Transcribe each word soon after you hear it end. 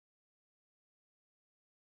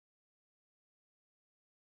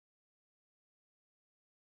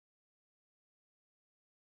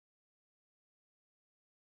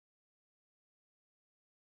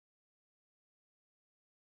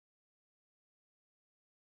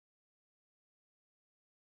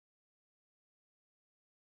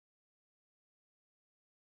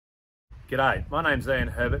G'day, my name's Ian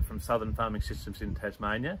Herbert from Southern Farming Systems in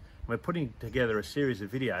Tasmania. We're putting together a series of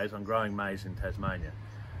videos on growing maize in Tasmania.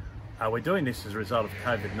 We're doing this as a result of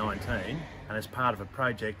COVID-19 and as part of a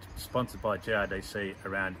project sponsored by GRDC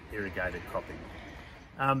around irrigated cropping.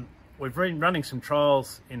 We've been running some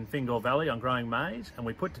trials in Fingal Valley on growing maize, and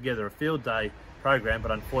we put together a field day program,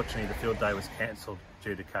 but unfortunately the field day was cancelled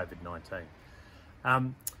due to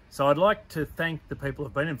COVID-19. So I'd like to thank the people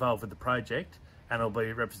who've been involved with the project, and I'll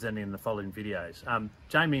be representing in the following videos.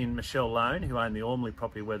 Jamie and Michelle Lone, who own the Ormley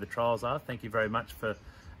property where the trials are, thank you very much for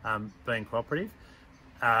being cooperative.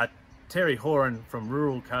 Terry Horan from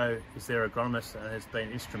Rural Co is their agronomist and has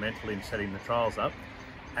been instrumental in setting the trials up.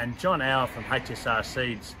 And John Hour from HSR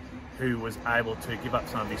Seeds, who was able to give up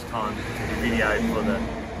some of his time to do video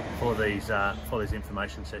for these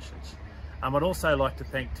information sessions. I'd also like to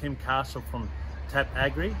thank Tim Castle from TAP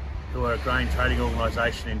Agri, who are a grain trading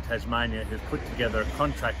organisation in Tasmania, who've put together a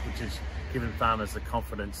contract which has given farmers the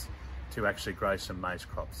confidence to actually grow some maize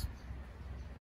crops.